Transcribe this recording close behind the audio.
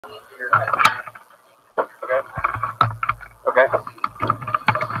Okay.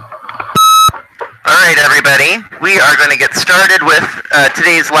 All right, everybody. We are going to get started with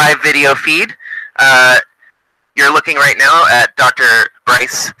today's live video feed. You're looking right now at Dr.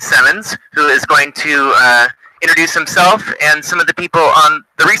 Bryce Simmons, who is going to introduce himself and some of the people on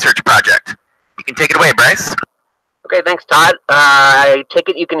the research project. You can take it away, Bryce. Okay, thanks, Todd. I take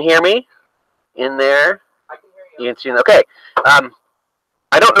it you can hear me in there. I can hear you. You can see. Okay.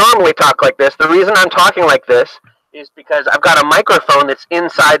 I don't normally talk like this. The reason I'm talking like this is because I've got a microphone that's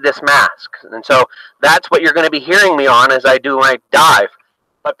inside this mask. And so that's what you're going to be hearing me on as I do my dive.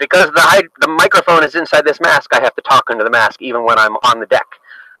 But because the microphone is inside this mask, I have to talk into the mask even when I'm on the deck.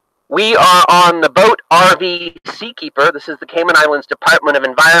 We are on the boat RV Seakeeper. This is the Cayman Islands Department of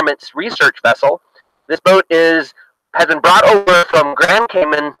Environment's research vessel. This boat has been brought over from Grand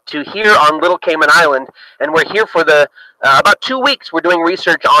Cayman to here on Little Cayman Island, and we're here for about 2 weeks. We're doing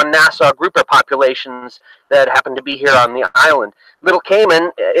research on Nassau grouper populations that happen to be here on the island. Little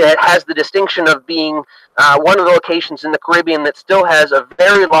Cayman, it has the distinction of being one of the locations in the Caribbean that still has a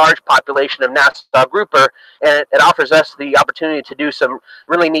very large population of Nassau grouper, and it offers us the opportunity to do some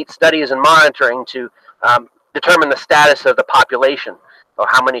really neat studies and monitoring to determine the status of the population, or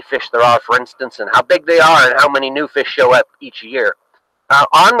how many fish there are, for instance, and how big they are, and how many new fish show up each year.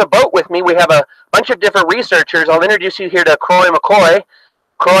 On the boat with me, we have a bunch of different researchers. I'll introduce you here to Croy McCoy.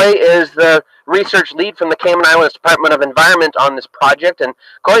 Croy is the research lead from the Cayman Islands Department of Environment on this project, and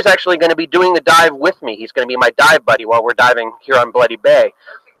Croy's actually going to be doing the dive with me. He's going to be my dive buddy while we're diving here on Bloody Bay.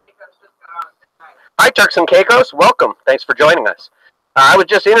 Hi, Turks and Caicos. Welcome. Thanks for joining us. I was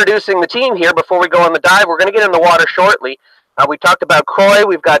just introducing the team here before we go on the dive. We're going to get in the water shortly. We talked about Croy.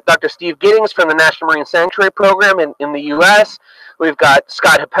 We've got Dr. Steve Giddings from the National Marine Sanctuary Program in the U.S. We've got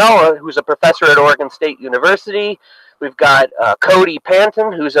Scott Hapel, who's a professor at Oregon State University. We've got Cody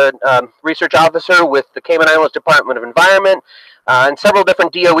Panton, who's a research officer with the Cayman Islands Department of Environment, and several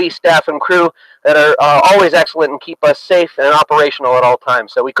different DOE staff and crew that are always excellent and keep us safe and operational at all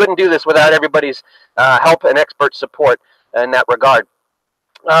times. So we couldn't do this without everybody's help and expert support in that regard.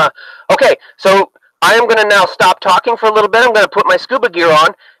 Okay, so I am going to now stop talking for a little bit. I'm going to put my scuba gear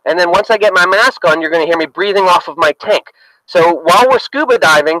on, and then once I get my mask on, you're going to hear me breathing off of my tank. So while we're scuba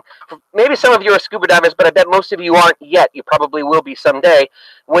diving, maybe some of you are scuba divers, but I bet most of you aren't yet. You probably will be someday.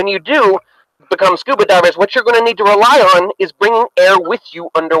 When you do become scuba divers, what you're going to need to rely on is bringing air with you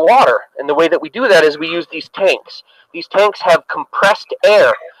underwater. And the way that we do that is we use these tanks. These tanks have compressed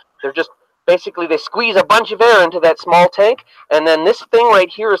air. They're just basically, they squeeze a bunch of air into that small tank, and then this thing right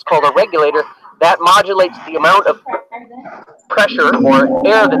here is called a regulator. That modulates the amount of pressure or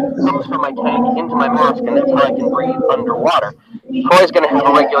air that comes from my tank into my mask, and that's how I can breathe underwater. Troy's going to have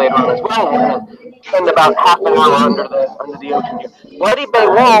a regulator on as well. We're going to spend about half an hour under the ocean here. Bloody Bay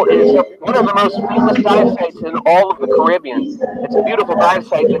Wall is one of the most famous dive sites in all of the Caribbean. It's a beautiful dive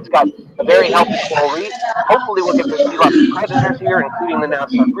site that's got a very healthy coral reef. Hopefully we'll get to see lots of predators here, including the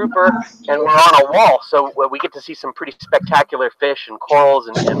Nassau grouper, and we're on a wall, so we get to see some pretty spectacular fish and corals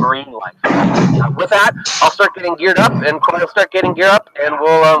and marine life. With that, I'll start getting geared up, and Croy will start getting geared up, and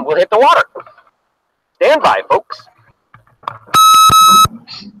we'll hit the water. Stand by, folks.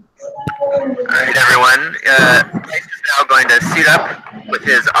 Alright, everyone. Bryce is now going to suit up with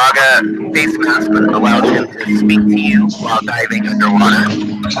his AGA face mask, which allows him to speak to you while diving underwater.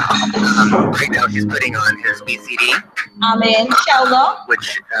 Right now he's putting on his BCD,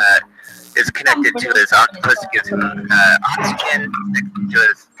 which is connected to his octopus, gives him oxygen, connected to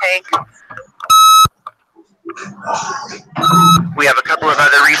his tank. We have a couple of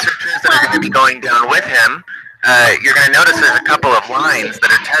other researchers that are going to be going down with him. You're going to notice there's a couple of lines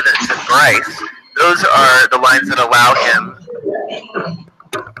that are tethered to Bryce. Those are the lines that allow him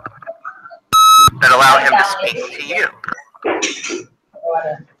to speak to you.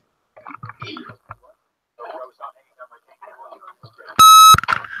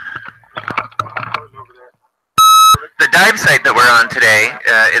 The dive site that we're on today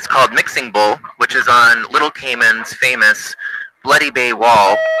is called Mixing Bowl, which is on Little Cayman's famous Bloody Bay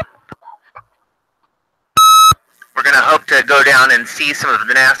Wall. We're going to hope to go down and see some of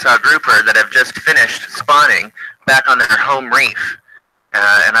the Nassau grouper that have just finished spawning back on their home reef.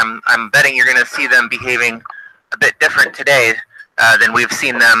 And I'm betting you're going to see them behaving a bit different today than we've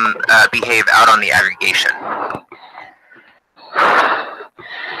seen them behave out on the aggregation.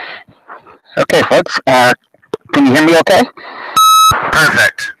 Okay, folks. Can you hear me okay?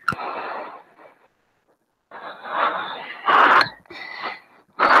 Perfect.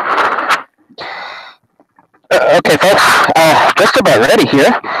 Okay, folks, just about ready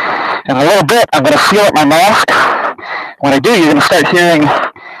here. In a little bit, I'm going to seal up my mask. When I do, you're going to start hearing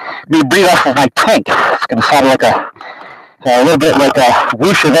me breathe off of my tank. It's going to sound like a little bit like a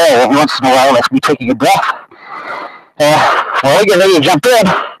whoosh of air every once in a while. That's me taking a breath. Well, we get ready to jump in.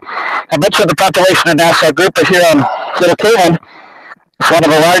 I mentioned the population of Nassau group is here on Little Cayman. It's one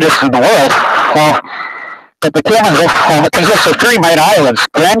of the largest in the world. But the Caymans consists of 3 main islands.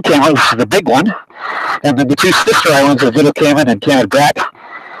 Grand Cayman, which is the big one, and then the 2 sister islands of Little Cayman and Cayman Brac.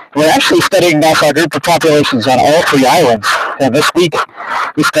 We're actually studying Nassau group of populations on all 3 islands. And this week,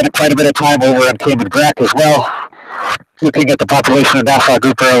 we spent quite a bit of time over on Cayman Brac as well, looking at the population of Nassau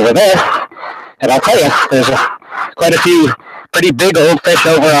grouper over there. And I'll tell you, there's quite a few pretty big old fish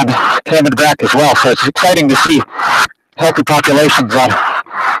over on Cayman Brac as well. So it's exciting to see healthy populations on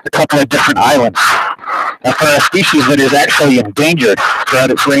a couple of different islands. For a species that is actually endangered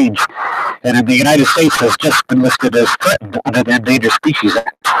throughout its range, and in the United States has just been listed as threatened under the Endangered Species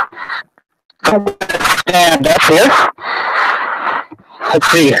Act. So let's stand up here. Let's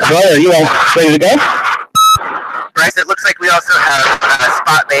see, Roy, are you all ready to go? Bryce, it looks like we also have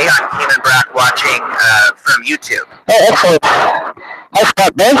Spot Bay on Cayman Brac watching from YouTube. Oh, excellent. Hi,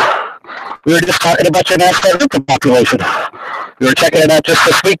 Spot Bay. We were just talking about your Nassau grouper population. We were checking it out just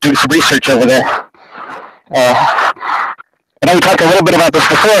this week, doing some research over there. I know we talked a little bit about this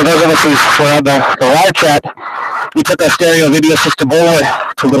before. Those of us who were on the live chat, we took our stereo video system over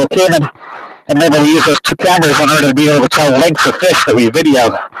to Little Cayman, and then we use those 2 cameras in order to be able to tell lengths of fish that we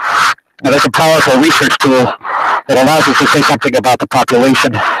video. And it's a powerful research tool that allows us to say something about the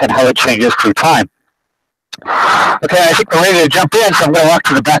population and how it changes through time. Okay, I think we're ready to jump in, so I'm going to walk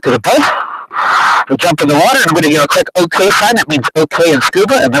to the back of the boat. We'll jump in the water, and I'm going to give a quick OK sign. That means OK in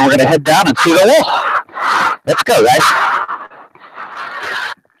scuba, and then we're going to head down and see the wall. Let's go, guys.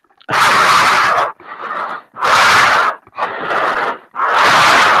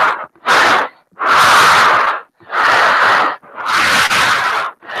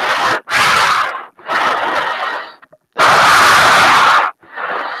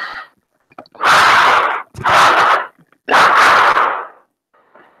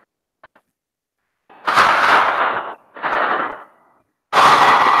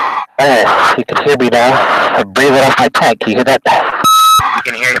 You can hear me now. I'm breathing off my tank. Can you hear that? I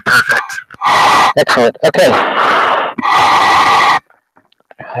can hear you perfect. Excellent. Okay.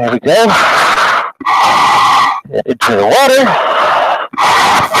 There we go. Get into the water.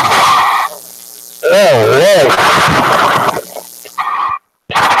 All right.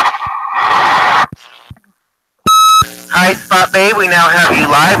 Hi, Spot Bay. We now have you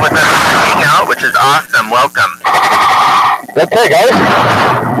live with us on Hangout, which is awesome. Welcome. Okay, guys.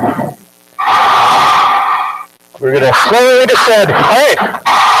 We're going to slowly descend. All right.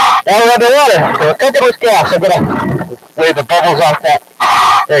 Now we're underwater. So we're cooking with gas. I'm going to wave the bubbles off that.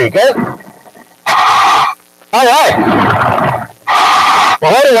 There you go. All right.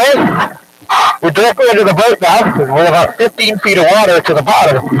 Well, anyway, we're directly under the boat now. We're about 15 feet of water to the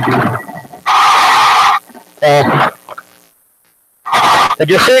bottom. And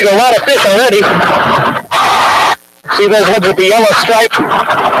you're seeing a lot of fish already. See those ones with the yellow stripe?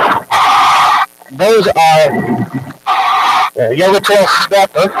 Those are yellowtail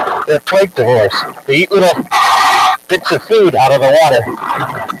snapper. They're planktivores. They eat little bits of food out of the water.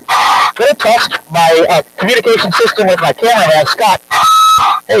 I'm going to test my communication system with my cameraman, Scott.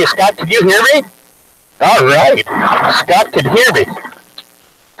 Hey, Scott, can you hear me? All right. Scott can hear me.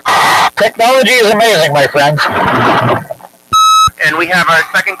 Technology is amazing, my friends. And we have our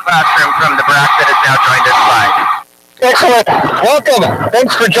second classroom from the Brac that has now joined us live. Excellent. Welcome.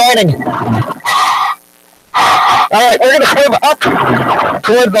 Thanks for joining. All right, we're going to swim up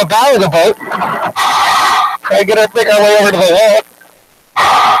toward the bow of the boat. Try to make our way over to the wall.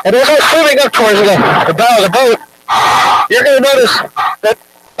 And as we're swimming up towards the bow of the boat, you're going to notice that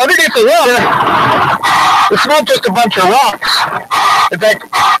underneath the water, it's not just a bunch of rocks. In fact,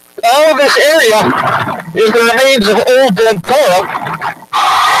 all of this area is the remains of old dead coral,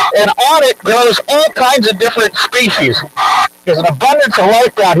 and on it grows all kinds of different species. There's an abundance of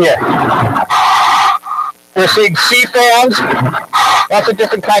life down here. We're seeing sea fans, lots of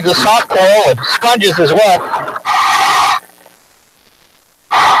different kinds of soft coral and sponges as well.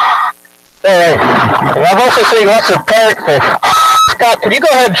 And I'm also seeing lots of parrotfish. Scott, can you go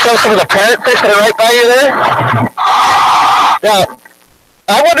ahead and show some of the parrotfish that are right by you there? Now,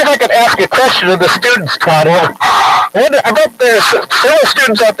 I wonder if I could ask a question of the students, Todd. I bet there's several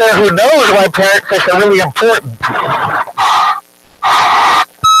students out there who knows why parrotfish are really important.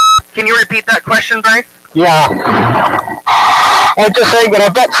 Can you repeat that question, Bryce? Yeah. I was just saying that I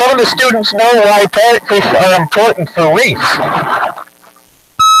bet some of the students know why parrotfish are important for reefs.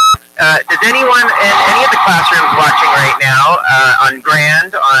 does anyone in any of the classrooms watching right now on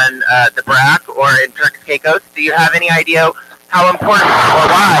Grand, on the BRAC, or in Turks Caicos, do you have any idea how important or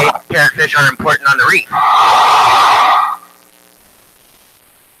why parrotfish are important on the reef?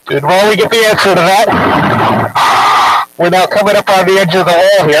 And while we get the answer to that, we're now coming up on the edge of the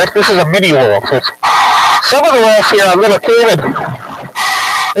wall here. This is a mini wall. So some of the walls here on Little Cayman,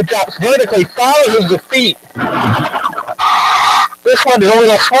 it drops vertically thousands of feet. This one is only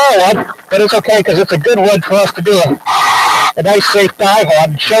a small one, but it's okay because it's a good one for us to do a nice safe dive on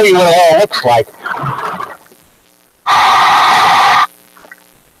and show you what it all looks like.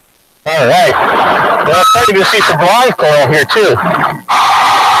 All right. Well, I'm starting to see some live coral here too.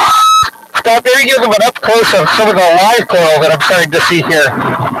 Stop there, give them an up close of some of the live coral that I'm starting to see here.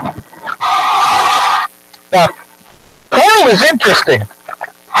 Now, coral is interesting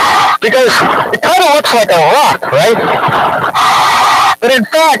because it kind of looks like a rock, right? But in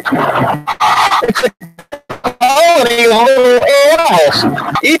fact, it's a colony of little animals,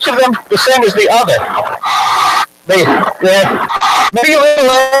 each of them the same as the other. They're many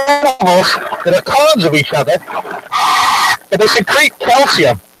little animals that are clones of each other, and they secrete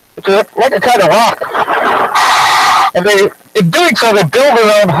calcium, which is like a kind of rock. And in doing so, they build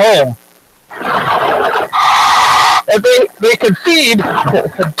their own home. And they can feed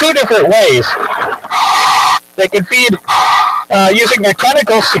in two different ways. They can feed using their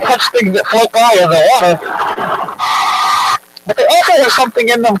tentacles to catch things that float by in the water. But they also have something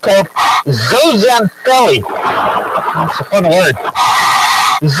in them called zooxanthellae. That's a fun word.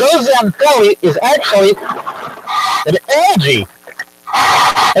 Zooxanthellae is actually an algae.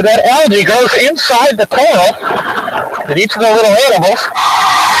 And that algae grows inside the coral in each of the little animals,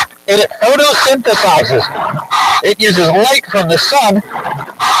 and it photosynthesizes. It uses light from the sun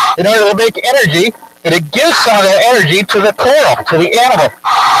in order to make energy, and it gives some of that energy to the coral, to the animal.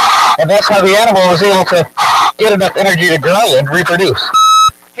 And that's how the animal is able to get enough energy to grow and reproduce.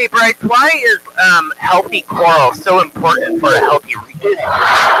 Hey, Bryce, why is healthy coral so important for a healthy reef?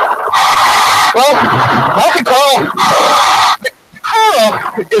 Well, healthy coral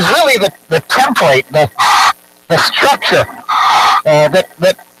is really the template, the structure that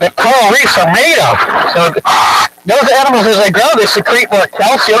coral reefs are made of. So those animals, as they grow, they secrete more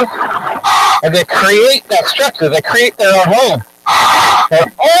calcium, and they create that structure. They create their own home.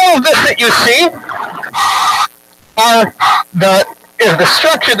 And all of this that you see is the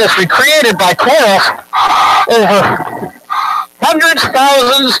structure that's recreated by corals over hundreds,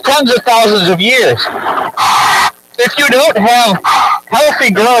 thousands, tens of thousands of years. If you don't have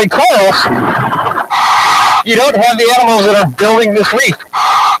healthy growing corals, you don't have the animals that are building this reef.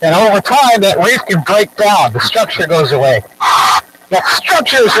 And over time, that reef can break down. The structure goes away. That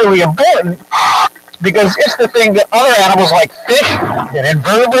structure is really important because it's the thing that other animals like fish and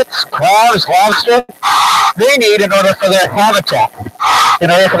invertebrates, crabs, lobster, they need in order for their habitat,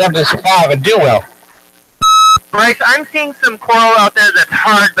 in order for them to survive and do well. Bryce, I'm seeing some coral out there that's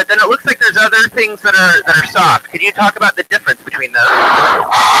hard, but then it looks like there's other things that are soft. Could you talk about the difference between those?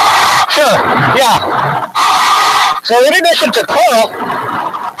 Sure, yeah. So in addition to coral,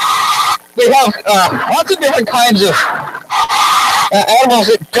 we have lots of different kinds of animals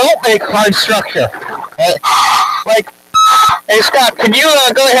that don't make hard structure. Like, hey Scott, can you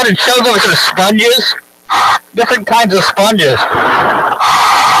go ahead and show them some sponges? Different kinds of sponges.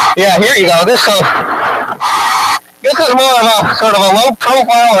 Yeah, here you go. This is more of a sort of a low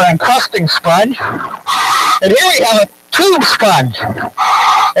profile or encrusting sponge. And here we have a tube sponge.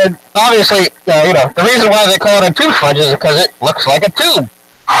 And obviously, the reason why they call it a tube sponge is because it looks like a tube.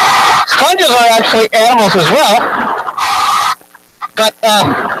 Sponges are actually animals as well, but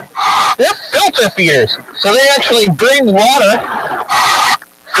they're filter feeders. So they actually bring water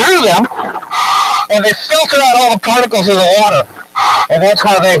through them, and they filter out all the particles of the water. And that's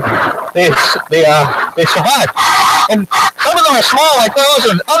how they survive. And some of them are small like those,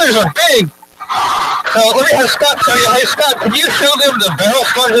 and others are big. So let me have Scott show you. Hey Scott, could you show them the barrel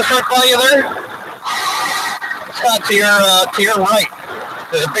sponges right by you there? Scott, to your right,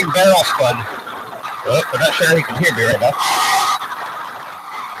 there's a big barrel sponge. Oh, I'm not sure he can hear me right now.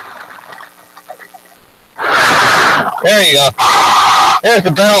 There you go. There's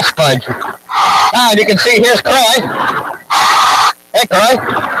the barrel sponge. And you can see here's Croy. Hey, Croy.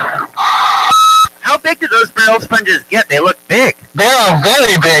 How big do those barrel sponges get? They look big. They are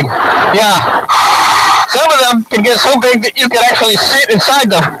very big. Yeah. Some of them can get so big that you can actually sit inside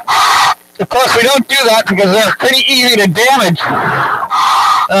them. Of course, we don't do that because they're pretty easy to damage.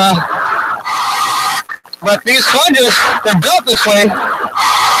 But these sponges, they're built this way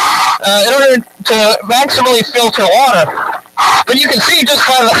in order to maximally filter water. But you can see just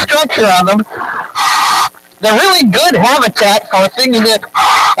by the structure on them, they're really good habitat for things that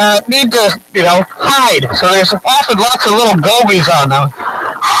need to, hide. So there's often lots of little gobies on them.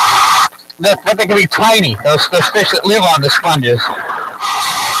 But they can be tiny, those fish that live on the sponges.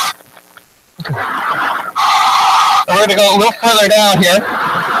 So we're going to go a little further down here.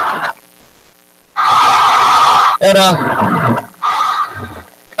 And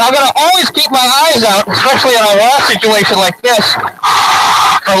I'm going to always keep my eyes out, especially in a raw situation like this,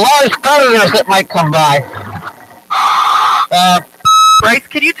 for large predators that might come by. Bryce,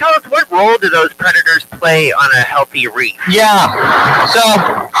 can you tell us what role do those predators play on a healthy reef? Yeah, so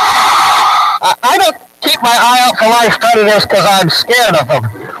I don't keep my eye out for large predators because I'm scared of them.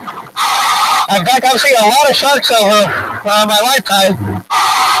 In fact, I've seen a lot of sharks over my lifetime.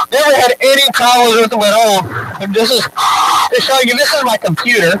 Never had any problems with them at all. And this is showing you, this is my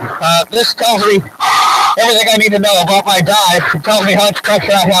computer. This tells me everything I need to know about my dive. It tells me how much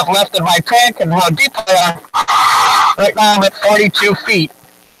pressure I have left in my tank and how deep I am. Right now I'm at 42 feet.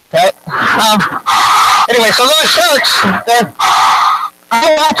 Okay. Anyway, so those sharks,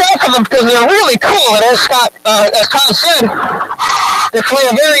 I watch out for them because they're really cool. And as Tom said, they play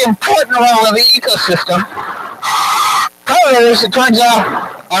a very important role in the ecosystem. Predators, it turns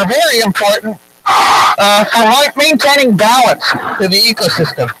out, are very important for maintaining balance in the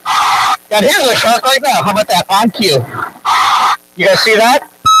ecosystem. And here's a shark right now. How about that? On cue. You guys see that?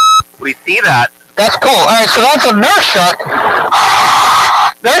 We see that. That's cool. All right, so that's a nurse shark.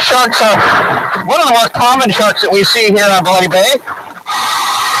 Nurse sharks are one of the most common sharks that we see here on Bloody Bay.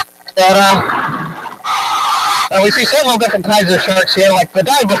 And we see several different kinds of sharks here. Like the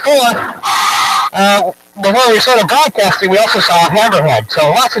dive before we started broadcasting, we also saw a hammerhead.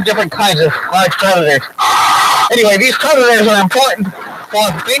 So lots of different kinds of large predators. Anyway, these predators are important for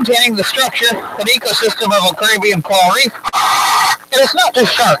maintaining the structure and ecosystem of a Caribbean coral reef. And it's not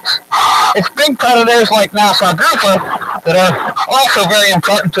just sharks. It's big predators like Nassau grouper that are also very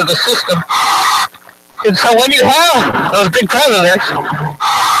important to the system. And so when you have those big predators,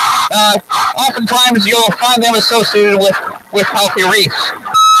 oftentimes you'll find them associated with healthy reefs.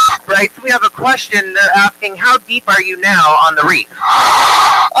 Right, so we have a question. They're asking, how deep are you now on the reef?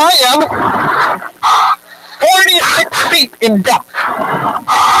 I am 46 feet in depth.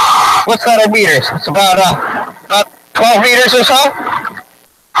 What's that in meters? It's about 12 meters or so.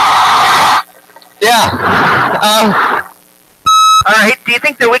 Yeah. All right. Do you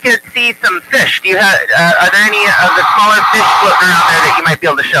think that we could see some fish? Are there any of the smaller fish floating around there that you might be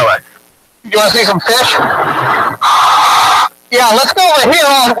able to show us? You want to see some fish? Yeah, let's go over here.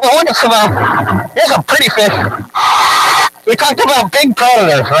 We'll look at some. Here's some pretty fish. We talked about big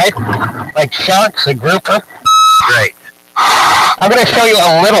predators, right? Like sharks and grouper. Right. I'm going to show you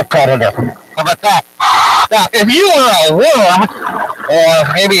a little predator. How about that? Now, if you were a worm,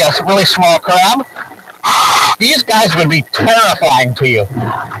 or maybe a really small crab, these guys would be terrifying to you.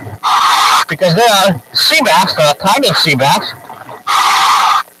 Because they are sea bass, they're a kind of sea bass,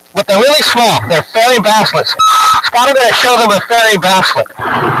 but they're really small. They're fairy basslets. Scott, I'm going to show them a fairy basslet.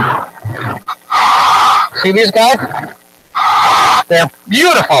 See these guys? They're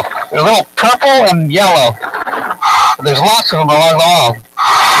beautiful. They're a little purple and yellow. There's lots of them along the wall.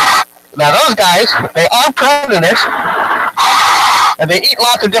 Now those guys, they are predators, and they eat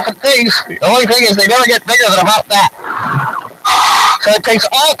lots of different things. The only thing is they never get bigger than about that. So it takes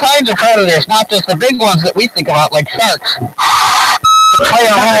all kinds of predators, not just the big ones that we think about, like sharks, to play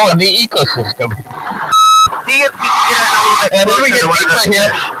a role in the ecosystem. And when we get deeper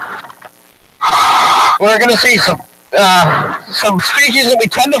here, we're going to see some species that we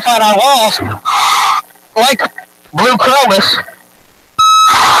tend to find on walls, like blue chromis.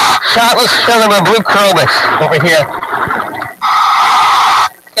 Let's show them a blue chromis over here.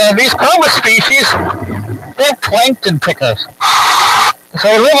 And these chromis species, they're plankton pickers. So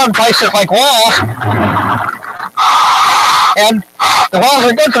they live on places like walls. And the walls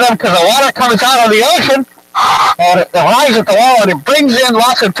are good for them because the water comes out of the ocean, and it rises at the wall, and it brings in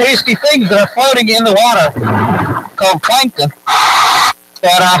lots of tasty things that are floating in the water, called plankton.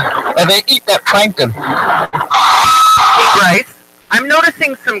 And they eat that plankton. Hey, Bryce, I'm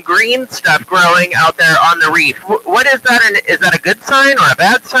noticing some green stuff growing out there on the reef. What is that? And is that a good sign or a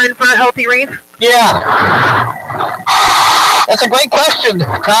bad sign for a healthy reef? Yeah. That's a great question,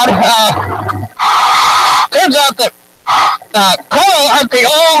 Todd. Turns out that coral aren't the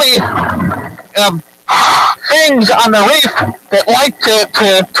only things on the reef that like to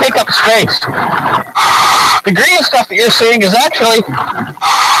take up space. The green stuff that you're seeing is actually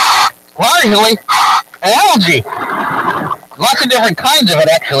largely algae. Lots of different kinds of it,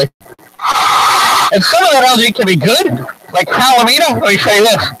 actually. And some of that algae can be good, like Halimeda. Let me show you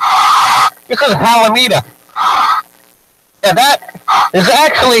this. This is Halimeda. And that is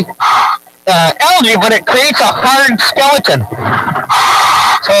actually algae, but it creates a hard skeleton.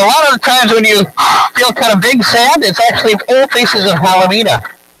 So a lot of the times when you feel kind of big sand, it's actually old pieces of Halimeda.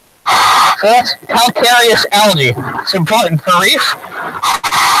 So that's calcareous algae. It's important for reefs.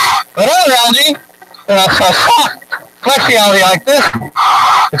 But other algae, so soft, fleshy algae like this,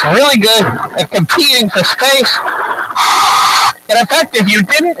 it's really good at competing for space. And in fact, if you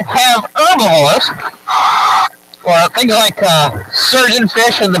didn't have herbivores, or things like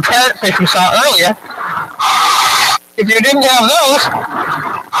surgeonfish and the parrotfish we saw earlier, if you didn't have those,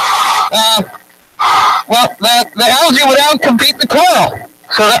 well, the algae would outcompete the coral.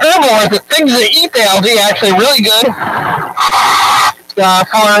 So the herbivores, the things that eat the algae, are actually really good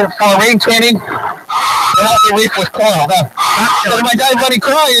for maintaining the healthy reef with coral. Now, so my dive buddy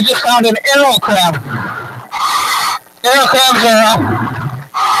Carl, you just found an arrow crab. Arrow crabs are,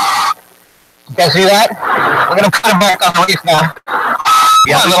 you guys see that? We're going to put them back on the reef now.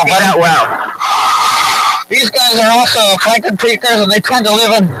 Yeah, we see that well. These guys are also plankton predators, and they tend to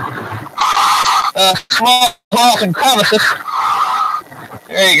live in small holes and crevices.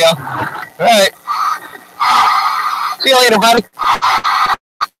 There you go. All right. See you later, buddy.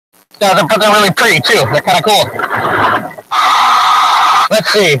 But they're really pretty, too. They're kind of cool.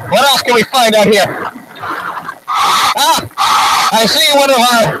 Let's see. What else can we find out here? I see one of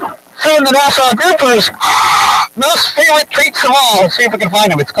our friend the Nassau groupers' most favorite treats of all. Let's see if we can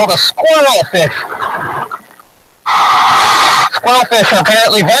find him. It's called a squirrel fish. Squirrel fish are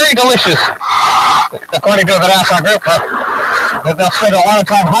apparently very delicious, according to the Nassau grouper. They'll spend a lot of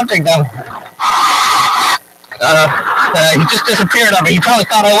time hunting them. He just disappeared on me. He probably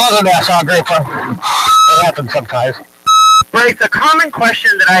thought I was a Nassau grouper. It happens sometimes. Bryce, a common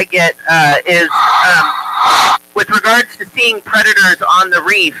question that I get is with regards to seeing predators on the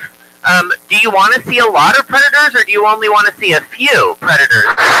reef. Do you want to see a lot of predators, or do you only want to see a few predators?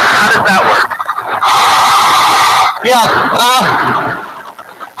 How does that work? Yeah,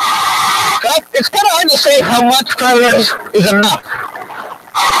 it's kind of hard to say how much predators is enough.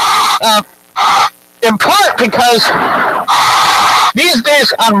 In part because these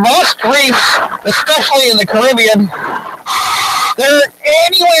days on most reefs, especially in the Caribbean, there aren't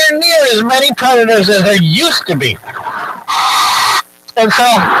anywhere near as many predators as there used to be. And so,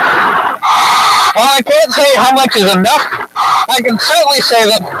 while I can't say how much is enough, I can certainly say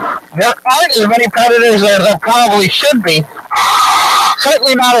that there aren't as many predators as there probably should be.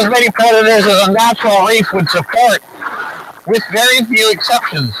 Certainly not as many predators as a natural reef would support, with very few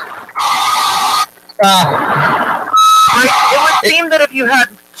exceptions. It would seem that if you had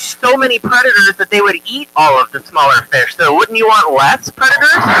so many predators that they would eat all of the smaller fish, so wouldn't you want less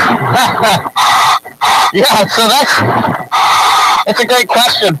predators? Yeah, so that's a great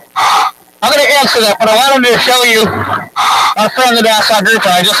question. I'm going to answer that, but I wanted to show you our friend the Nassau grouper.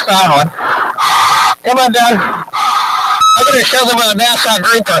 I just found one. Come on down. I'm going to show them a Nassau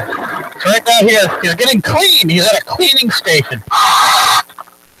grouper. It's right down here. He's getting cleaned. He's at a cleaning station.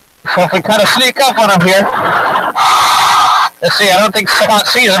 So if we kind of sneak up on him here, let's see, I don't think Scott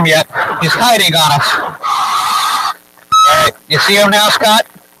sees him yet. He's hiding on us. All right, you see him now, Scott?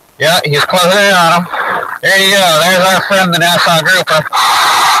 Yeah, he's closing in on him. There you go. There's our friend, the Nassau grouper.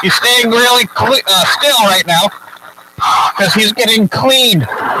 He's staying really still right now because he's getting cleaned.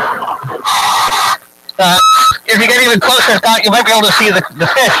 If you get even closer, Scott, you might be able to see the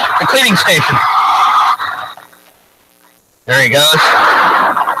fish, the cleaning station. There he goes.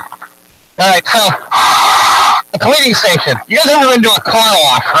 All right, so the cleaning station. You guys ever been to a car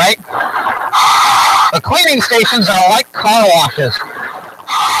wash, right? The cleaning stations are like car washes.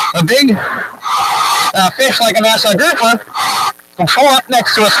 A big fish like a Nassau grouper will pull up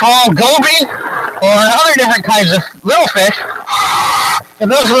next to a small goby or other different kinds of little fish, and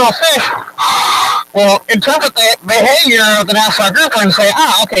those little fish will interpret the behavior of the Nassau grouper and say,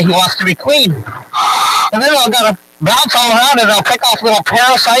 okay, he wants to be clean. And then they'll gotta bounce all around and they'll pick off little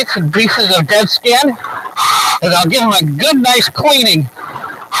parasites and pieces of dead skin, and they'll give him a good, nice cleaning,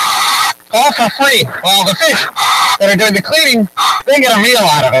 all for free. Well, the fish that are doing the cleaning, they get a meal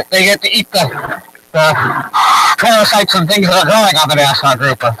out of it. They get to eat the parasites and things that are growing on the Nassau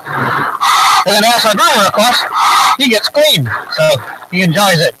grouper. And the Nassau grouper, of course, he gets cleaned, so he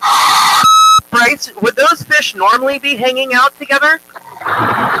enjoys it. Bryce, would those fish normally be hanging out together?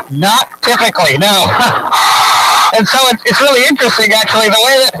 Not typically, no. And so it's really interesting, actually, the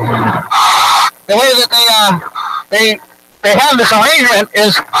way that they have this arrangement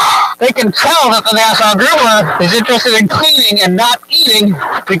is they can tell that the Nassau grouper is interested in cleaning and not eating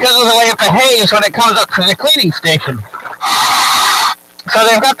because of the way it behaves when it comes up to the cleaning station. So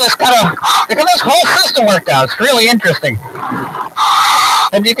they've got this whole system worked out. It's really interesting.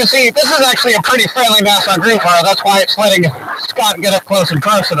 And you can see this is actually a pretty friendly Nassau grouper. That's why it's letting Scott get up close and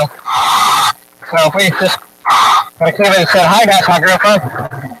personal. So if we just came in and said, "Hi, Nassau grouper.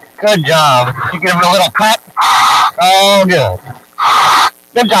 Good job." You give him a little pat. Oh, good.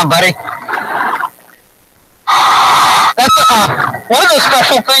 Good job, buddy. That's one of the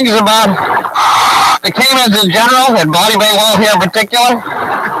special things about the caimans in general, and Bloody Bay Wall here in particular,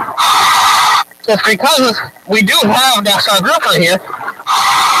 is because we do have Nassau grouper here,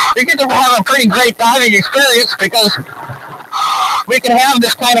 we get to have a pretty great diving experience because we can have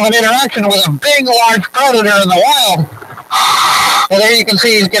this kind of an interaction with a big, large predator in the wild. And there you can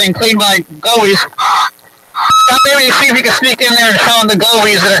see he's getting cleaned by gobies. Now maybe see if you can sneak in there and show them the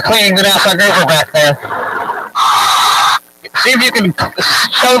gobies that are cleaning the Nassau grouper back there. See if you can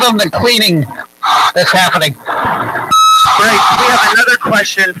show them the cleaning that's happening. Great. We have another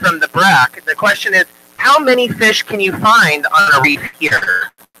question from the BRAC. The question is, how many fish can you find on a reef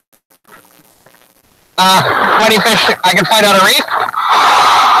here? How many fish I can find on a reef?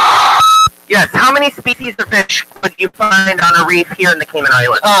 Yes, how many species of fish would you find on a reef here in the Cayman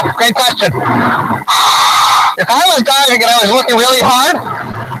Islands? Great question. If I was diving and I was looking really hard,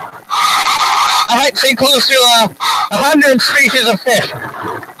 I might see close to 100 species of fish.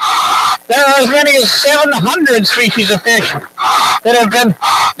 There are as many as 700 species of fish that have been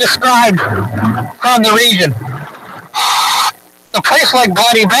described from the region. A place like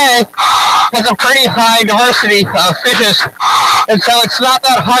Bloody Bay has a pretty high diversity of fishes, and so it's not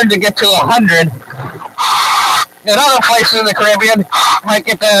that hard to get to 100. In other places in the Caribbean, might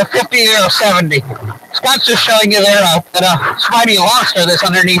get to 50 or 70. Scott's just showing you there that spiny lobster that's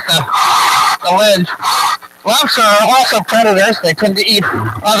underneath the ledge. Lobster are also predators. They tend to eat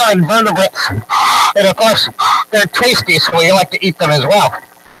other invertebrates. And of course, they're tasty, so we like to eat them as well.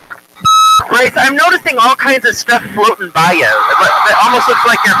 Right, so I'm noticing all kinds of stuff floating by you. It almost looks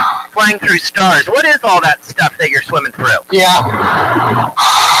like you're flying through stars. What is all that stuff that you're swimming through? Yeah.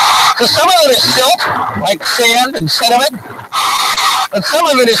 So some of it is silt, like sand and sediment. But some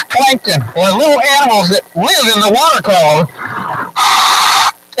of it is plankton, or little animals that live in the water column.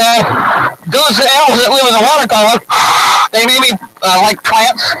 Those animals that live in the water column, they may be like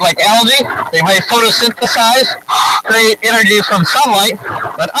plants, like algae. They may photosynthesize, create energy from sunlight,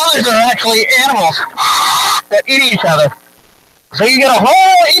 but others are actually animals that eat each other. So you get a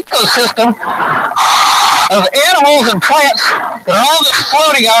whole ecosystem of animals and plants that are all just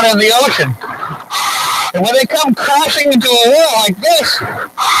floating out in the ocean. And when they come crashing into a wall like this,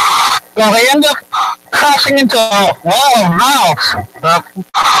 well, they end up crashing into a wall of mouths.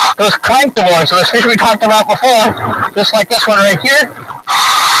 Those planktivores, those fish we talked about before, just like this one right here.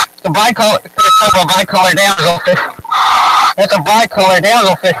 The bicolor damselfish. That's a bicolor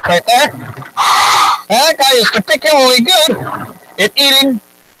damselfish right there. And that guy is particularly good at eating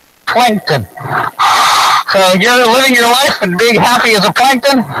plankton. So you're living your life and being happy as a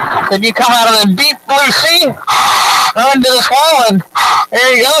plankton, then you come out of the deep blue sea, run into this wall, and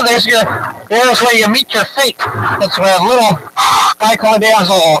there you go, there's where you meet your fate. That's where a little bicolor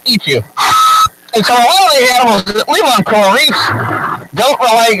damsel will eat you. And so a lot of the animals that live on coral reefs don't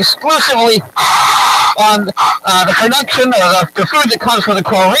rely exclusively on the production or the food that comes from the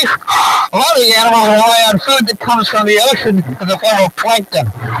coral reef. A lot of the animals rely on food that comes from the ocean in the form of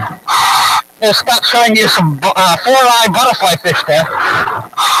plankton. There's Scott showing you some four-eyed butterfly fish there. Right.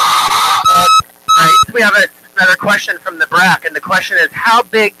 We have another question from the BRAC, and the question is, how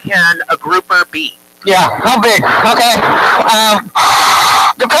big can a grouper be? Yeah, how big? Okay.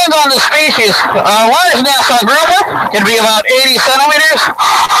 Depends on the species. Large Nassau grouper can be about 80 centimeters.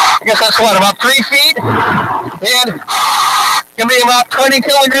 I guess that's what, about 3 feet? And can be about 20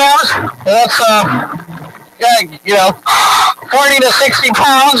 kilograms. That's, 40 to 60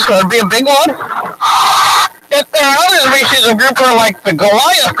 pounds, so it'd be a big one. If there are other species of grouper like the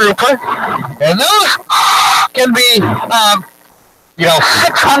Goliath grouper, and those can be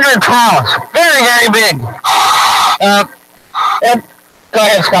 600 pounds. Very, very big. And go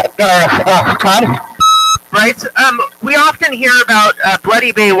ahead, Scott. Todd? Right. We often hear about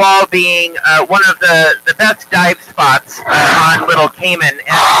Bloody Bay Wall being one of the best dive spots on Little Cayman and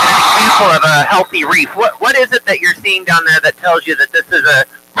an example of a healthy reef. What is it that you're seeing down there that tells you that this is a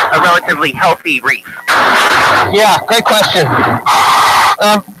relatively healthy reef? Yeah, great question.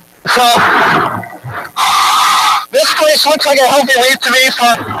 So this place looks like a healthy reef to me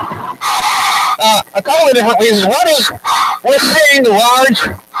for a couple of different reasons. One is we're seeing large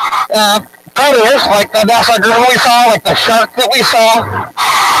predators like the Nassau grouper we saw, like the shark that we saw.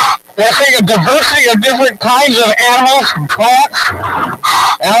 They're seeing a diversity of different kinds of animals, plants,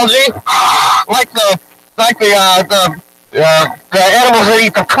 algae, like the animals that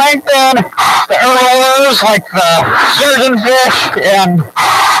eat the plankton, the earlers, like the surgeonfish and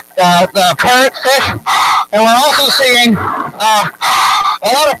the parrotfish, and we're also seeing a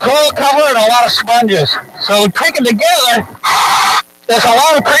lot of coral cover and a lot of sponges. So taken together, there's a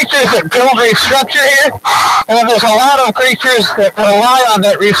lot of creatures that build reef structure here, and then there's a lot of creatures that rely on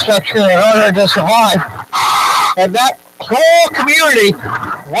that reef structure in order to survive. And that whole community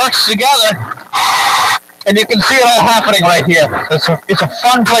works together, and you can see it all happening right here. It's a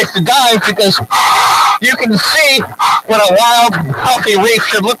fun place to dive because you can see what a wild, healthy reef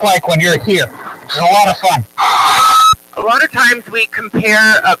should look like when you're here. It's a lot of fun. A lot of times we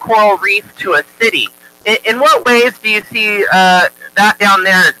compare a coral reef to a city. In what ways do you see that down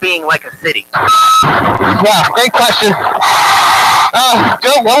there as being like a city? Yeah, great question. Well,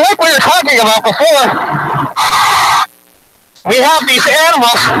 like we were talking about before, we have these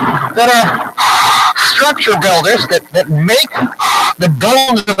animals that are structure builders that make the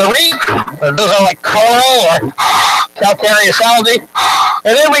bones of the reef. Those are like coral or calcareous algae.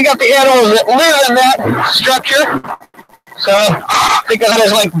 And then we got the animals that live in that structure. So think of it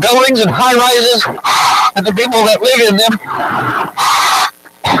as like buildings and high-rises and the people that live in them.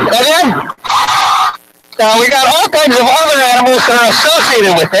 And then we got all kinds of other animals that are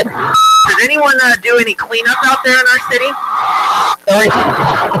associated with it. Does anyone do any cleanup out there in our city?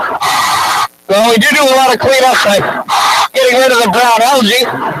 Well, we do a lot of cleanup, like getting rid of the brown algae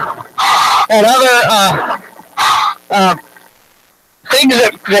and other things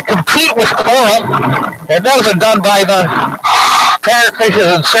that compete with coral, and those are done by the parrotfishes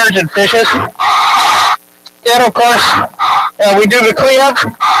and surgeonfishes. And of course, we do the cleanup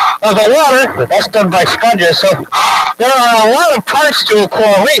of the water, but that's done by sponges. So there are a lot of parts to a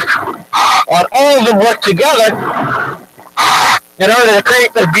coral reef, and all of them work together in order to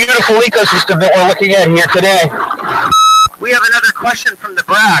create the beautiful ecosystem that we're looking at here today. We have another question from the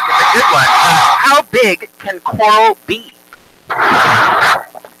Brack. It's a good one. How big can coral be?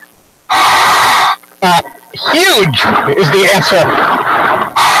 Huge is the answer.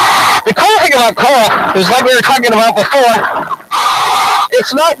 The cool thing about coral is, like we were talking about before,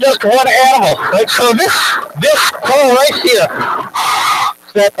 it's not just one animal. Right? So this coral right here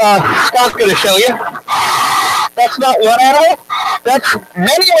that Scott's going to show you, that's not one animal. That's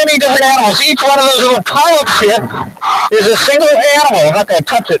many, many different animals. Each one of those little polyps here is a single animal. I'm not going to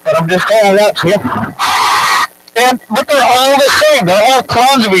touch it, but I'm just calling it out to you. But they're all the same. They're all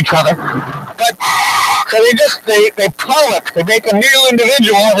clones of each other. But so they polyp. They make a new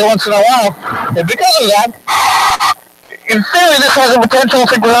individual every once in a while. And because of that, in theory, this has the potential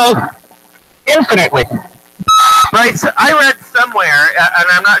to grow infinitely. Right. So I read somewhere, and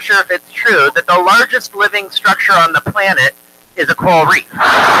I'm not sure if it's true, that the largest living structure on the planet is a coral reef.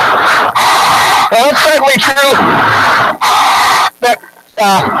 Well, it's certainly true that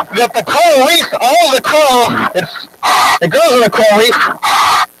the coral reef, all of the coral that grows in the coral reef,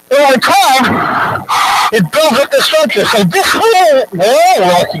 over time, it builds up the structure. So this whole wall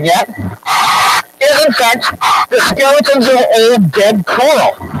we're looking at is, in fact, the skeletons of old dead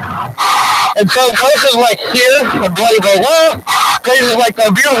coral. And so places like here, in Bloody Below, places like the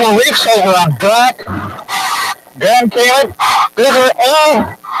beautiful reefs over on Little Cayman, those are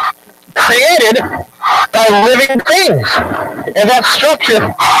all created by living things. And that structure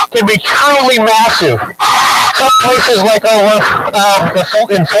can be truly massive. Some places like over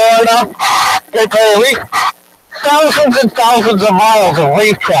in Florida, Great Barrier Reef, thousands and thousands of miles of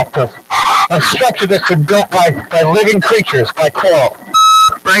reef tract of structure that's been built by living creatures, by coral.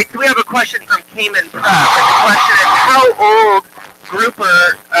 Right, so we have a question from Cayman Press, and the question is how old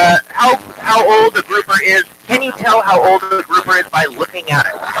a grouper is. Can you tell how old a grouper is by looking at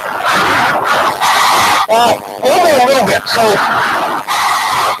it? Only a little bit. So,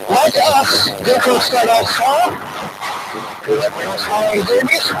 like us, groupers start out small, like we were small as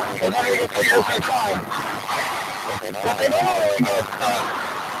babies, and then we get bigger over time. But they don't really get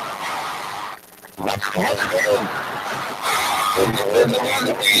much bigger. The one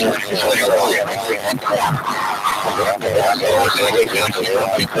that we showed you earlier, and crab.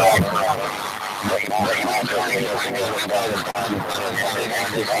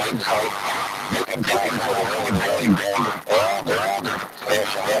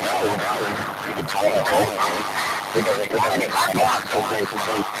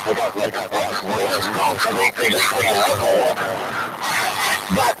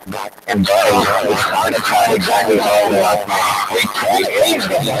 But in general, it's hard to tell exactly how we can age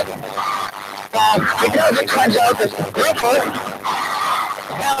them. Because it turns out that the grouper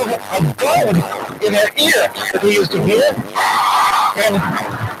have a bone in their ear that we used to hear. And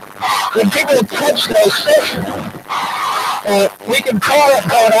when people touch those fish, we can call it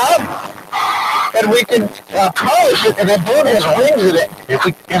going out, and we can polish it, and the boat has rings in it.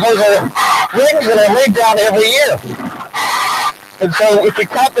 And those are rings that are laid down every year. And so if we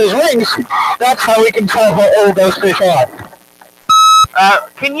count those rings, that's how we can tell how old those fish are.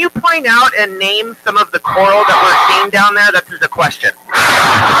 Can you point out and name some of the coral that we're seeing down there? That's just a question.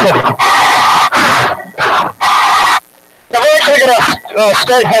 I'm actually going to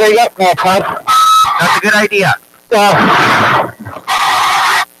start heading up now, Todd. That's a good idea.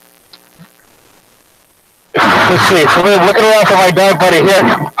 Let's see. So we're looking around for my dog buddy here.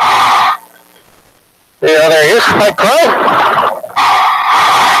 Yeah, there he is. Hi, Crow.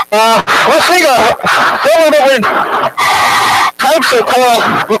 Let's think of several different types of coral.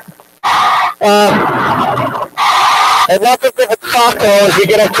 And lots of different soft coral as you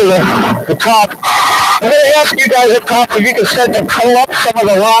get up to the top. I'm going to ask you guys up top if you can start to pull up some of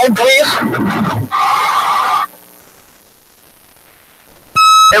the line, please.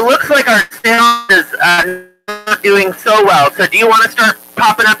 It looks like our sound is not doing so well. So do you want to start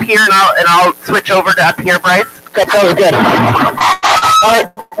popping up here, and I'll switch over to up here, Bryce? That sounds good. All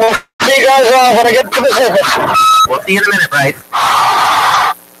right, we'll see you guys when I get to the surface. We'll see you in a minute, Bryce.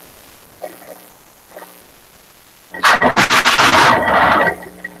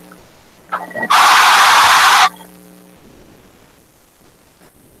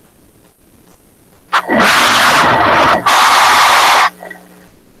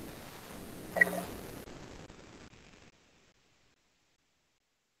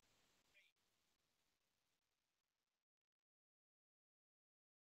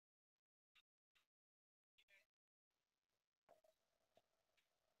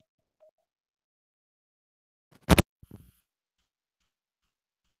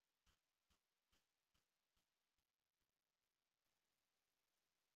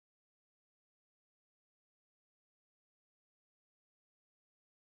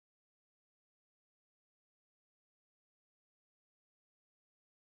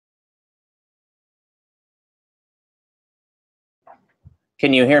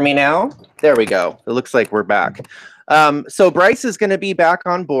 Can you hear me now? There we go. It looks like we're back. So Bryce is going to be back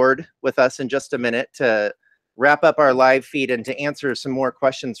on board with us in just a minute to wrap up our live feed and to answer some more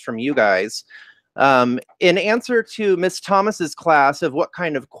questions from you guys. In answer to Miss Thomas's class of what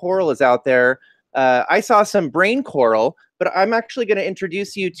kind of coral is out there, I saw some brain coral, but I'm actually going to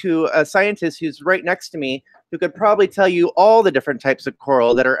introduce you to a scientist who's right next to me who could probably tell you all the different types of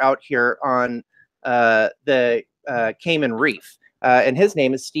coral that are out here on the Cayman Reef. And his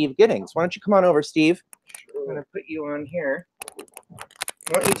name is Steve Giddings. Why don't you come on over, Steve? I'm going to put you on here.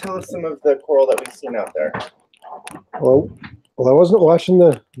 Why don't you tell us some of the coral that we've seen out there? Well, I wasn't watching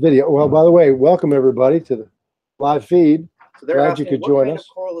the video. Well, by the way, welcome everybody to the live feed. So they're glad you could join us. What kind of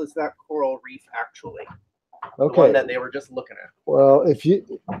coral is that coral reef actually? Okay. The one that they were just looking at. Well, if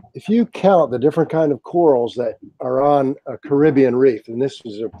you count the different kind of corals that are on a Caribbean reef, and this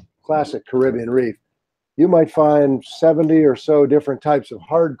is a classic Caribbean reef, you might find 70 or so different types of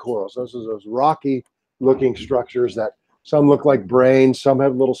hard corals. Those are those rocky looking structures that some look like brains, some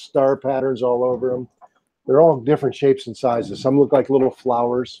have little star patterns all over them. They're all different shapes and sizes. Some look like little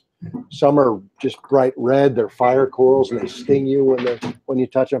flowers. Some are just bright red. They're fire corals and they sting you when you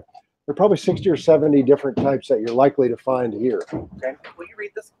touch them. There are probably 60 or 70 different types that you're likely to find here. Okay. Will you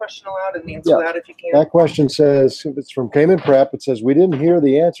read this question aloud and answer that if you can? That question says, it's from Cayman Prep. It says, we didn't hear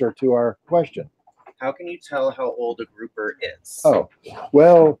the answer to our question. How can you tell how old a grouper is? Oh,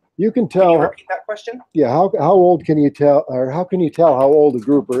 well, you can tell. Can you repeat that question? Yeah, how old can you tell, or how can you tell how old a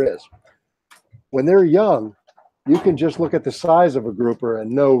grouper is? When they're young, you can just look at the size of a grouper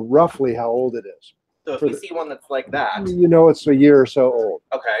and know roughly how old it is. So if you see one that's like that, you know it's a year or so old.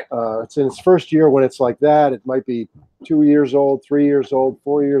 Okay. It's in its first year when it's like that. It might be 2 years old, 3 years old,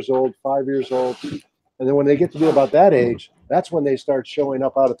 4 years old, 5 years old. And then when they get to be about that age, that's when they start showing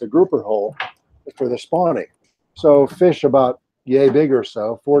up out at the grouper hole for the spawning. So fish about yay big or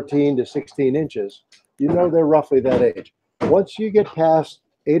so, 14 to 16 inches, you know they're roughly that age. Once you get past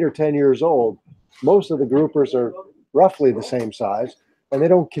 8 or 10 years old, most of the groupers are roughly the same size, and they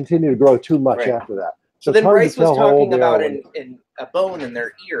don't continue to grow too much after that. So then Bryce was talking about in a bone in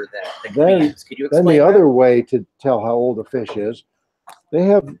their ear that they use. Could you explain Then the that? other way to tell how old a fish is, they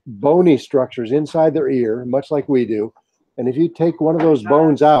have bony structures inside their ear, much like we do. And if you take one of those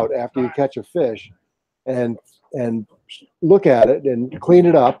bones out after you catch a fish and look at it and clean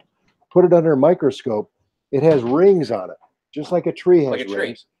it up, put it under a microscope, it has rings on it, just like a tree has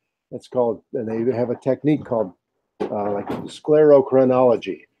rings. It's called, and they have a technique called like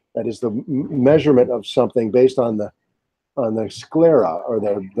sclerochronology. That is the measurement of something based on the sclera, or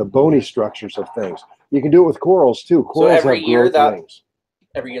the bony structures of things. You can do it with corals too. Corals every have year growth rings.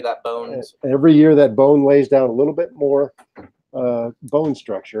 Every year that bones. Every year that bone lays down a little bit more bone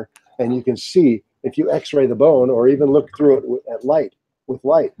structure, and you can see, if you X-ray the bone or even look through it with light,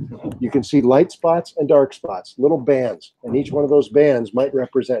 you can see light spots and dark spots, little bands, and each one of those bands might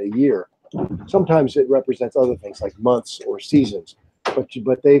represent a year. Sometimes it represents other things like months or seasons,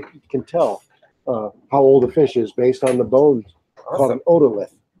 but they can tell how old a fish is based on the bone, called an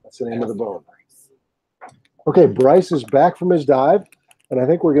otolith. That's the name of the bone. Okay, Bryce is back from his dive, and I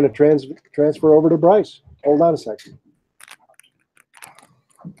think we're going to transfer over to Bryce. Hold on a second.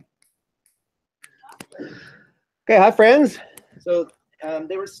 Okay, hi friends. So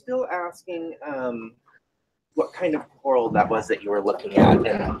they were still asking what kind of coral that was that you were looking at,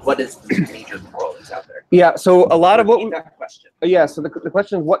 and what is the major coral that's out there? Yeah, so a lot of what that question. Yeah, so the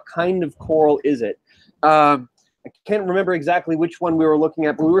question is, what kind of coral is it? I can't remember exactly which one we were looking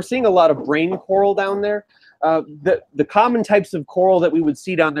at, but we were seeing a lot of brain coral down there. The common types of coral that we would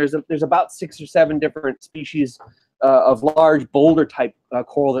see down there's about 6 or 7 different species of large boulder type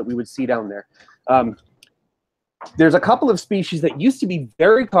coral that we would see down there. There's a couple of species that used to be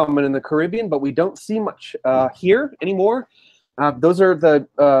very common in the Caribbean, but we don't see much here anymore. Those are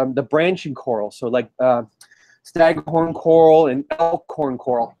the branching coral, so like staghorn coral and elkhorn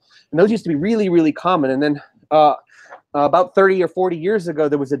coral. And those used to be really, really common. And then about 30 or 40 years ago,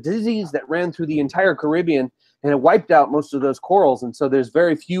 there was a disease that ran through the entire Caribbean, and it wiped out most of those corals. And so there's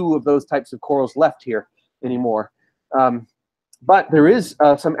very few of those types of corals left here anymore. But there is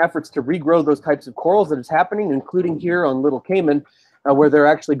some efforts to regrow those types of corals that is happening, including here on Little Cayman, where they're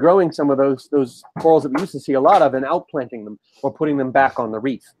actually growing some of those corals that we used to see a lot of and outplanting them or putting them back on the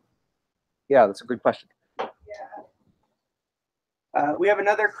reef. Yeah, that's a good question. Yeah. We have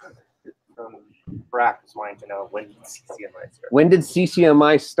another from Brack is wanting to know, when did CCMI start? When did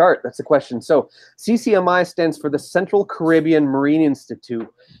CCMI start? That's the question. So CCMI stands for the Central Caribbean Marine Institute,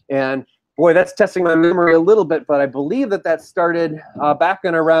 and boy, that's testing my memory a little bit, but I believe that started back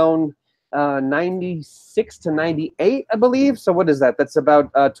in around 96 to 98, I believe. So what is that? That's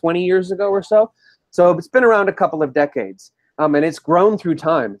about 20 years ago or so. So it's been around a couple of decades, and it's grown through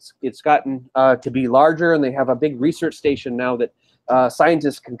time. It's gotten to be larger, and they have a big research station now that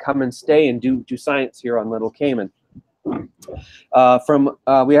scientists can come and stay and do science here on Little Cayman. We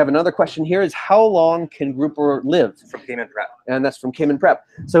have another question here, is how long can grouper live? From Cayman Prep. And that's from Cayman Prep.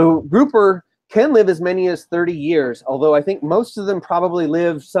 So grouper can live as many as 30 years, although I think most of them probably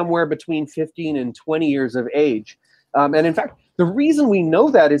live somewhere between 15 and 20 years of age. And in fact, the reason we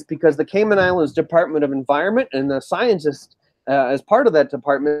know that is because the Cayman Islands Department of Environment and the scientists as part of that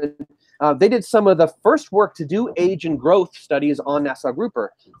department, they did some of the first work to do age and growth studies on Nassau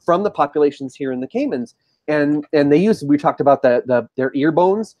grouper from the populations here in the Caymans. And they used, we talked about their ear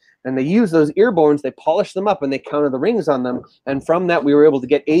bones, and they used those ear bones, they polished them up, and they counted the rings on them. And from that, we were able to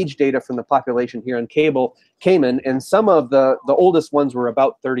get age data from the population here on Cayman, and some of the oldest ones were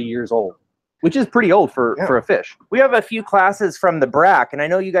about 30 years old, which is pretty old for a fish. We have a few classes from the BRAC, and I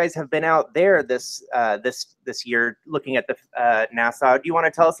know you guys have been out there this year looking at the Nassau. Do you want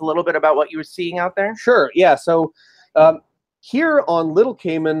to tell us a little bit about what you were seeing out there? Sure, yeah. So here on Little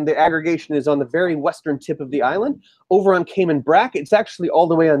Cayman, the aggregation is on the very western tip of the island. Over on Cayman Brac, it's actually all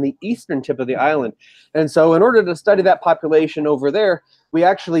the way on the eastern tip of the island. And so in order to study that population over there, we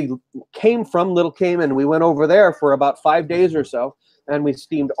actually came from Little Cayman. We went over there for about 5 days or so, and we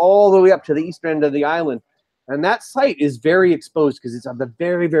steamed all the way up to the eastern end of the island. And that site is very exposed because it's on the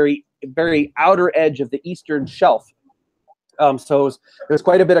very, very, very outer edge of the eastern shelf. So there's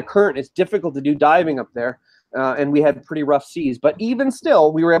quite a bit of current. It's difficult to do diving up there. And we had pretty rough seas, but even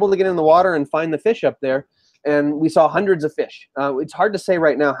still, we were able to get in the water and find the fish up there, and we saw hundreds of fish. It's hard to say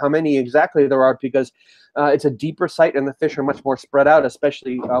right now how many exactly there are because it's a deeper site and the fish are much more spread out,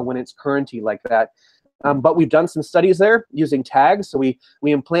 especially when it's currenty like that. But we've done some studies there using tags. So we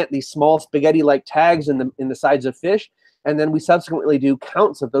implant these small spaghetti-like tags in the sides of fish, and then we subsequently do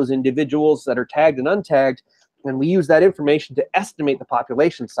counts of those individuals that are tagged and untagged. And we use that information to estimate the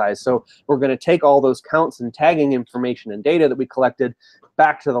population size. So we're going to take all those counts and tagging information and data that we collected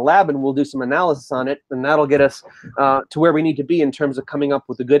back to the lab, and we'll do some analysis on it, and that'll get us to where we need to be in terms of coming up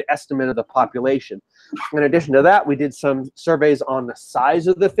with a good estimate of the population. In addition to that, we did some surveys on the size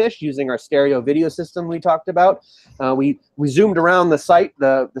of the fish using our stereo video system we talked about. We zoomed around the site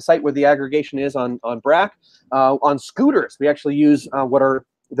where the aggregation is on BRAC. On scooters, we actually use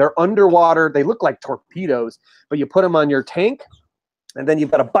they're underwater. They look like torpedoes, but you put them on your tank, And then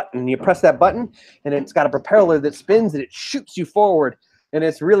you've got a button. You press that button, and it's got a propeller that spins, and it shoots you forward. And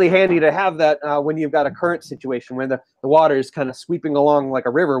it's really handy to have that when you've got a current situation when the water is kind of sweeping along like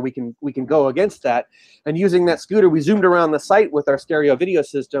a river. We can go against that. And using that scooter, we zoomed around the site with our stereo video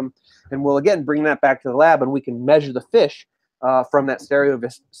system, and we'll again bring that back to the lab, and we can measure the fish from that stereo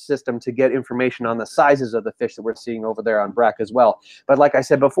system to get information on the sizes of the fish that we're seeing over there on Brack as well. But like I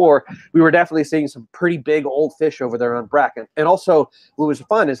said before, we were definitely seeing some pretty big old fish over there on Brack. And also what was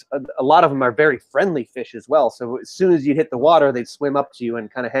fun is a lot of them are very friendly fish as well. So as soon as you hit the water, they'd swim up to you and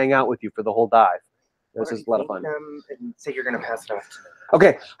kind of hang out with you for the whole dive. This is a lot of fun. And say you're going to pass it off to me.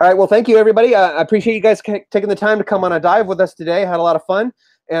 Okay. All right. Well, thank you, everybody. I appreciate you guys taking the time to come on a dive with us today. Had a lot of fun.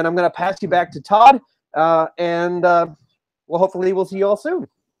 And I'm going to pass you back to Todd. Well, hopefully we'll see you all soon.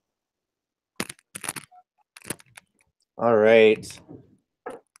 All right.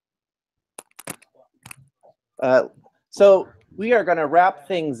 So we are going to wrap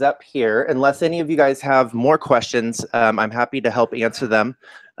things up here. Unless any of you guys have more questions, I'm happy to help answer them.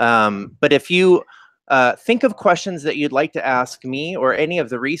 But if you think of questions that you'd like to ask me or any of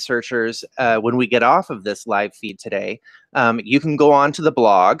the researchers when we get off of this live feed today, you can go on to the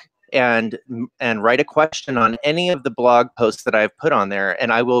blog and write a question on any of the blog posts that I've put on there,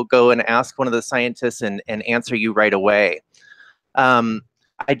 and I will go and ask one of the scientists and answer you right away.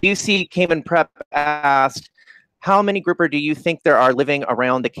 I do see Cayman Prep asked, how many grouper do you think there are living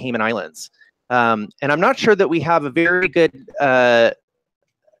around the Cayman Islands? And I'm not sure that we have a very good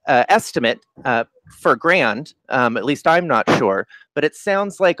estimate for Grand, at least I'm not sure, but it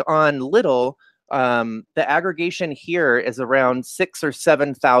sounds like on Little, the aggregation here is around 6,000 or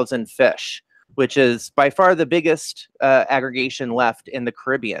 7,000 fish, which is by far the biggest aggregation left in the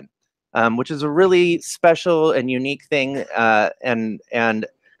Caribbean, which is a really special and unique thing and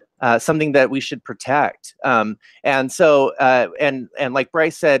something that we should protect. And like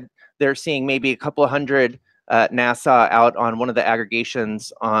Bryce said, they're seeing maybe a couple of hundred NASA out on one of the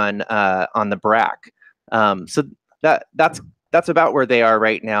aggregations on the Brack. So that's about where they are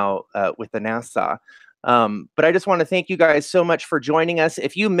right now with the NASA. But I just want to thank you guys so much for joining us.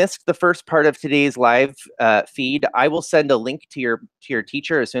 If you missed the first part of today's live feed, I will send a link to your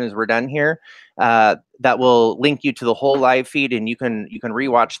teacher as soon as we're done here. That will link you to the whole live feed, and you can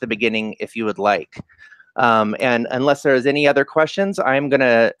rewatch the beginning if you would like. And unless there's any other questions, I'm going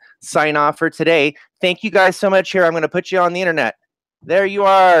to sign off for today. Thank you guys so much here. I'm going to put you on the internet. There you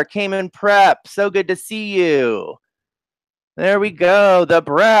are, Cayman Prep. So good to see you. There we go, the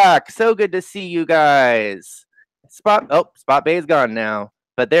Brack. So good to see you guys. Spot Bay is gone now.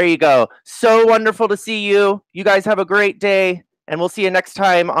 But there you go. So wonderful to see you. You guys have a great day, and we'll see you next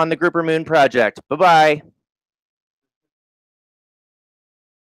time on the Grouper Moon Project. Bye-bye.